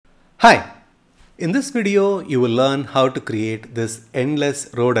Hi! In this video, you will learn how to create this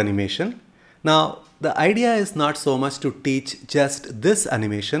endless road animation. Now, the idea is not so much to teach just this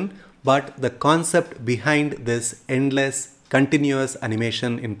animation, but the concept behind this endless continuous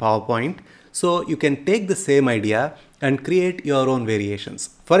animation in PowerPoint. So you can take the same idea and create your own variations.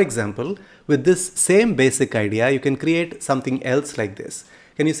 For example, with this same basic idea, you can create something else like this.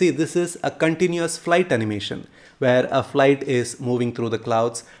 Can you see this is a continuous flight animation where a flight is moving through the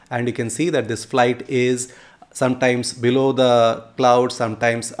clouds, and you can see that this flight is sometimes below the clouds,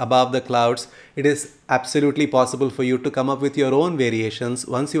 sometimes above the clouds. It is absolutely possible for you to come up with your own variations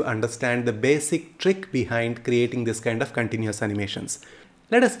once you understand the basic trick behind creating this kind of continuous animations.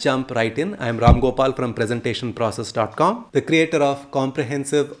 Let us jump right in. I am Ramgopal from presentationprocess.com, the creator of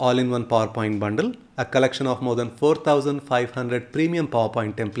comprehensive all-in-one PowerPoint bundle, a collection of more than 4,500 premium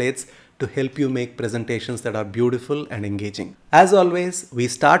PowerPoint templates to help you make presentations that are beautiful and engaging. As always, we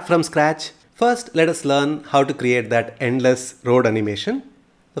start from scratch. First, let us learn how to create that endless road animation.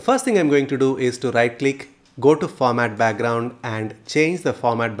 The first thing I'm going to do is to right-click, go to Format Background and change the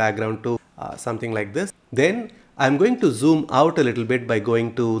format background to something like this. Then I'm going to zoom out a little bit by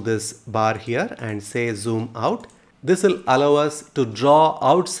going to this bar here and say zoom out. This will allow us to draw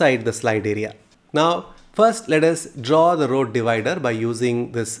outside the slide area. Now, first let us draw the road divider by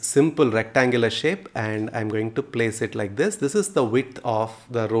using this simple rectangular shape, and I'm going to place it like this. This is the width of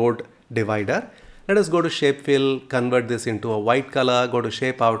the road divider. Let us go to shape fill, convert this into a white color, go to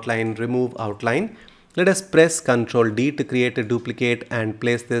shape outline, remove outline. Let us press Ctrl D to create a duplicate and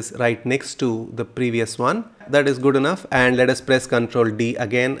place this right next to the previous one. That is good enough. And let us press Ctrl D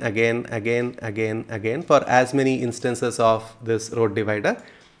again for as many instances of this road divider.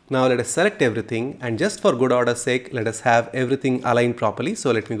 Now let us select everything, and just for good order's sake, let us have everything aligned properly.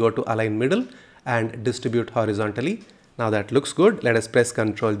 So let me go to align middle and distribute horizontally. Now that looks good. Let us press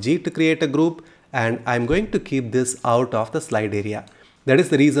Ctrl G to create a group, and I'm going to keep this out of the slide area. That is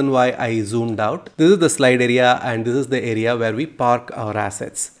the reason why I zoomed out. This is the slide area and this is the area where we park our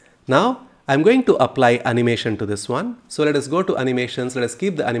assets. Now I'm going to apply animation to this one. So let us go to animations. Let us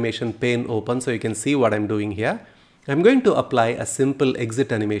keep the animation pane open so you can see what I'm doing here. I'm going to apply a simple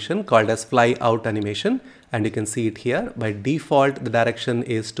exit animation called as fly out animation, and you can see it here. By default, the direction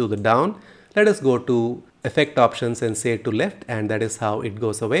is to the down. Let us go to effect options and say to left, and that is how it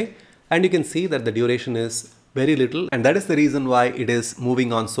goes away. And you can see that the duration is very little, and that is the reason why it is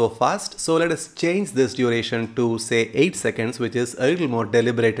moving on so fast. So let us change this duration to say 8 seconds, which is a little more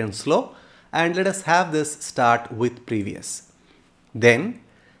deliberate and slow. And let us have this start with previous. Then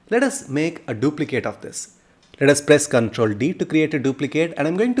let us make a duplicate of this. Let us press Ctrl D to create a duplicate, and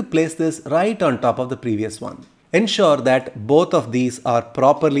I'm going to place this right on top of the previous one. Ensure that both of these are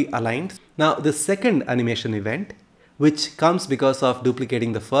properly aligned. Now the second animation event, which comes because of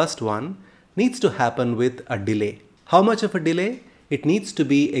duplicating the first one, needs to happen with a delay. How much of a delay? It needs to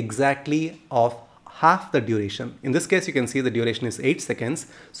be exactly of half the duration. In this case, you can see the duration is 8 seconds.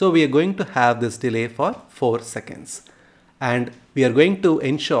 So we are going to have this delay for 4 seconds. And we are going to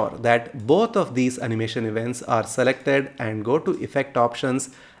ensure that both of these animation events are selected and go to effect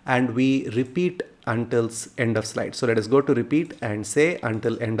options, and we repeat until end of slide. So let us go to repeat and say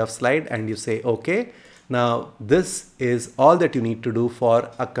until end of slide, and you say OK. Now this is all that you need to do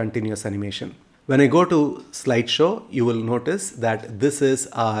for a continuous animation. When I go to slideshow, you will notice that this is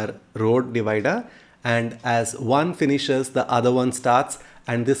our road divider, and as one finishes, the other one starts,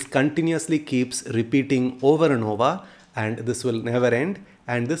 and this continuously keeps repeating over and over, and this will never end.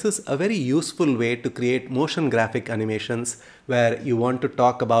 And this is a very useful way to create motion graphic animations where you want to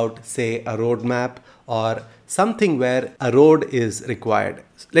talk about, say, a road map or something where a road is required.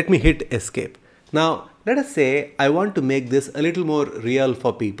 Let me hit escape. Now let us say I want to make this a little more real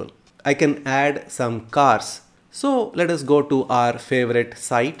for people. I can add some cars. So let us go to our favorite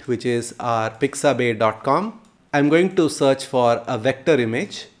site, which is our pixabay.com. I'm going to search for a vector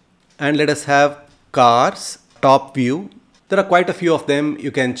image, and let us have cars top view. There are quite a few of them.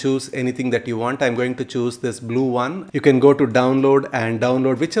 You can choose anything that you want. I'm going to choose this blue one. You can go to download and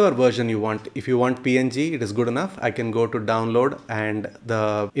download whichever version you want. If you want PNG, it is good enough. I can go to download and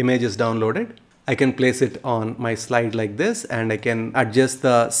the image is downloaded. I can place it on my slide like this, and I can adjust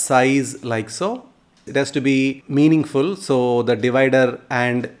the size like so. It has to be meaningful, so the divider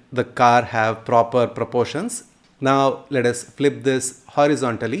and the car have proper proportions. Now let us flip this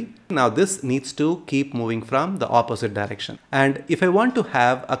horizontally. Now this needs to keep moving from the opposite direction. And if I want to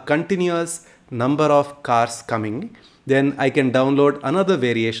have a continuous number of cars coming, then I can download another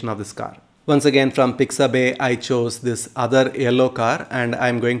variation of this car. Once again, from Pixabay, I chose this other yellow car, and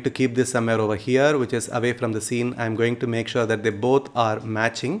I'm going to keep this somewhere over here, which is away from the scene. I'm going to make sure that they both are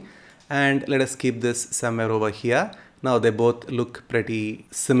matching. and let us keep this somewhere over here. Now they both look pretty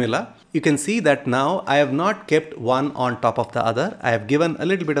similar. You can see that now I have not kept one on top of the other. I have given a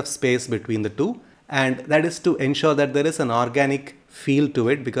little bit of space between the two, and that is to ensure that there is an organic feel to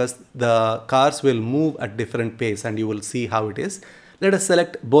it, because the cars will move at different pace and you will see how it is. Let us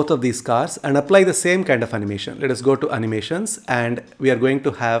select both of these cars and apply the same kind of animation. Let us go to animations, and we are going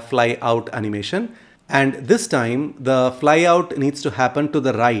to have fly out animation. And this time the fly out needs to happen to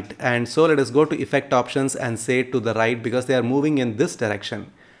the right. And so let us go to effect options and say to the right, because they are moving in this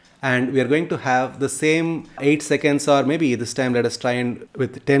direction. And we are going to have the same 8 seconds, or maybe this time let us try and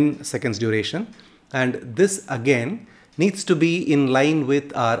with 10 seconds duration. And this again needs to be in line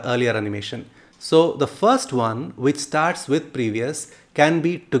with our earlier animation. So the first one, which starts with previous, can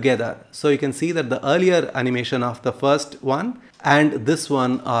be together. So you can see that the earlier animation of the first one and this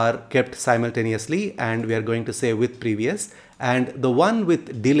one are kept simultaneously, and we are going to say with previous, and the one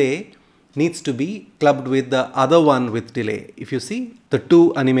with delay needs to be clubbed with the other one with delay. If you see, the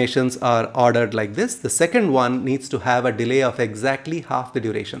two animations are ordered like this. The second one needs to have a delay of exactly half the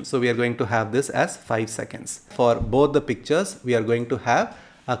duration. So we are going to have this as 5 seconds. For both the pictures, we are going to have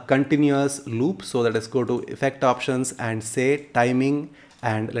a continuous loop. So let us go to effect options and say timing,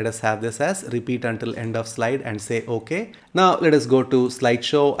 and let us have this as repeat until end of slide and say OK. Now let us go to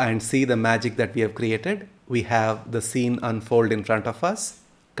slideshow and see the magic that we have created. We have the scene unfold in front of us.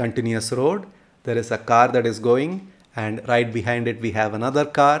 Continuous road, there is a car that is going, and right behind it we have another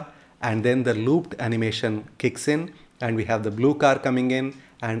car, and then the looped animation kicks in and we have the blue car coming in,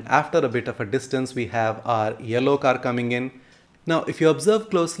 and after a bit of a distance we have our yellow car coming in. Now if you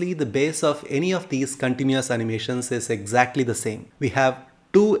observe closely, the base of any of these continuous animations is exactly the same. We have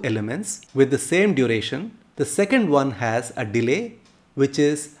two elements with the same duration. The second one has a delay, which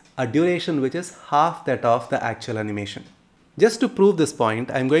is a duration which is half that of the actual animation. Just to prove this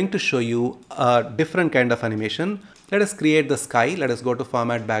point, I'm going to show you a different kind of animation. Let us create the sky. Let us go to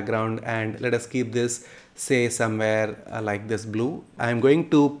format background and let us keep this, say, somewhere like this blue. I'm going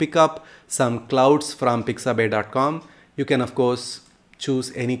to pick up some clouds from pixabay.com. You can of course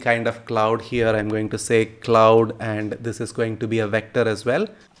choose any kind of cloud here. I'm going to say cloud, and this is going to be a vector as well.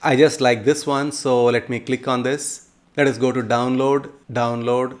 I just like this one, so let me click on this. Let us go to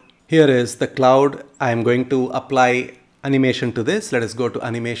download. Here is the cloud. I'm going to apply animation to this. Let us go to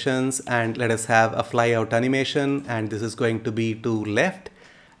animations and let us have a fly out animation, and this is going to be to left,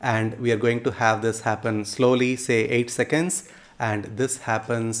 and we are going to have this happen slowly, say 8 seconds, and this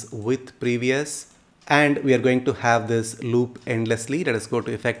happens with previous, and we are going to have this loop endlessly. Let us go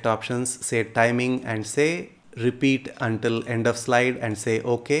to effect options, say timing, and say repeat until end of slide and say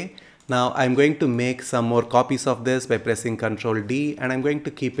OK. Now I'm going to make some more copies of this by pressing Ctrl D, and I'm going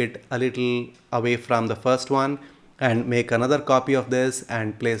to keep it a little away from the first one and make another copy of this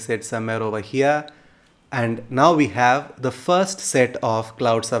and place it somewhere over here. And now we have the first set of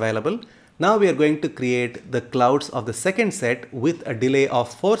clouds available. Now we are going to create the clouds of the second set with a delay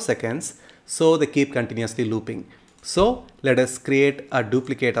of 4 seconds, so they keep continuously looping. So let us create a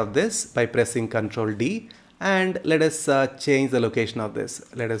duplicate of this by pressing Ctrl D, and let us change the location of this.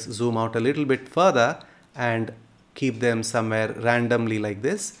 Let us zoom out a little bit further and keep them somewhere randomly like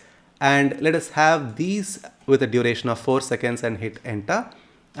this. And let us have these with a duration of 4 seconds and hit enter.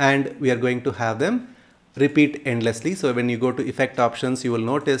 And we are going to have them repeat endlessly. So when you go to effect options, you will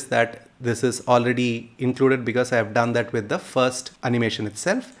notice that this is already included because I have done that with the first animation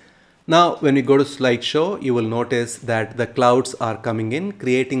itself. Now when we go to slideshow, you will notice that the clouds are coming in,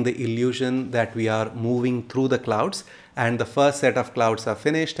 creating the illusion that we are moving through the clouds, and the first set of clouds are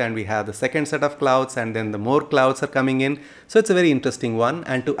finished and we have the second set of clouds, and then the more clouds are coming in. So it's a very interesting one,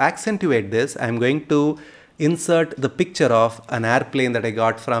 and to accentuate this, I'm going to insert the picture of an airplane that I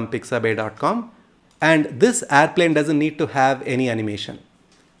got from pixabay.com, and this airplane doesn't need to have any animation.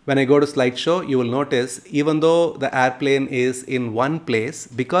 When I go to slideshow, you will notice even though the airplane is in one place,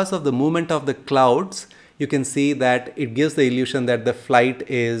 because of the movement of the clouds, you can see that it gives the illusion that the flight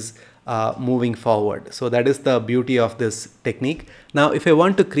is moving forward. So that is the beauty of this technique. Now if I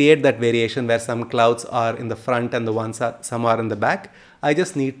want to create that variation where some clouds are in the front and some are in the back, I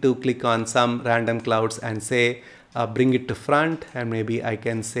just need to click on some random clouds and say bring it to front, and maybe I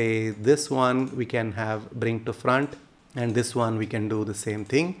can say this one we can have bring to front, and this one we can do the same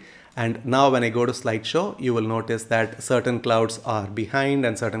thing. And now when I go to slideshow, you will notice that certain clouds are behind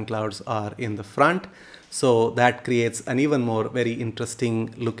and certain clouds are in the front. So that creates an even more very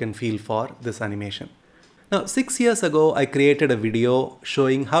interesting look and feel for this animation. Now 6 years ago, I created a video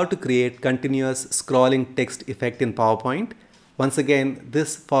showing how to create continuous scrolling text effect in PowerPoint. Once again,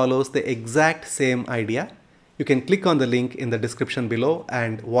 this follows the exact same idea. You can click on the link in the description below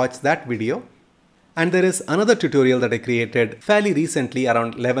and watch that video. And there is another tutorial that I created fairly recently,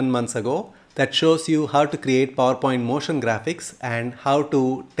 around 11 months ago, that shows you how to create PowerPoint motion graphics and how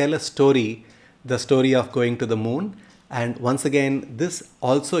to tell a story, the story of going to the moon. And once again, this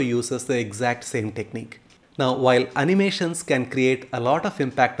also uses the exact same technique. Now, while animations can create a lot of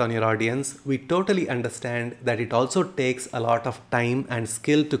impact on your audience, we totally understand that it also takes a lot of time and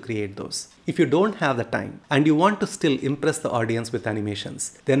skill to create those. If you don't have the time and you want to still impress the audience with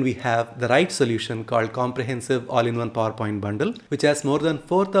animations, then we have the right solution called Comprehensive All-in-One PowerPoint Bundle, which has more than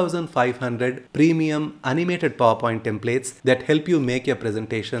 4,500 premium animated PowerPoint templates that help you make your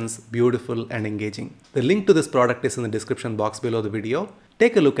presentations beautiful and engaging. The link to this product is in the description box below the video.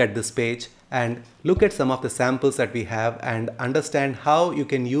 Take a look at this page and look at some of the samples that we have and understand how you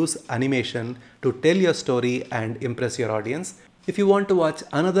can use animation to tell your story and impress your audience. If you want to watch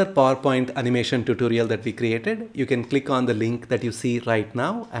another PowerPoint animation tutorial that we created, you can click on the link that you see right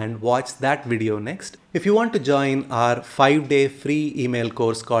now and watch that video next. If you want to join our 5-day free email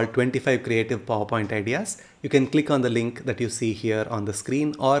course called 25 Creative PowerPoint Ideas, you can click on the link that you see here on the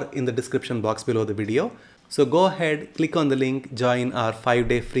screen or in the description box below the video. So go ahead, click on the link, join our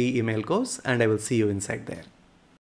 5-day free email course, and I will see you inside there.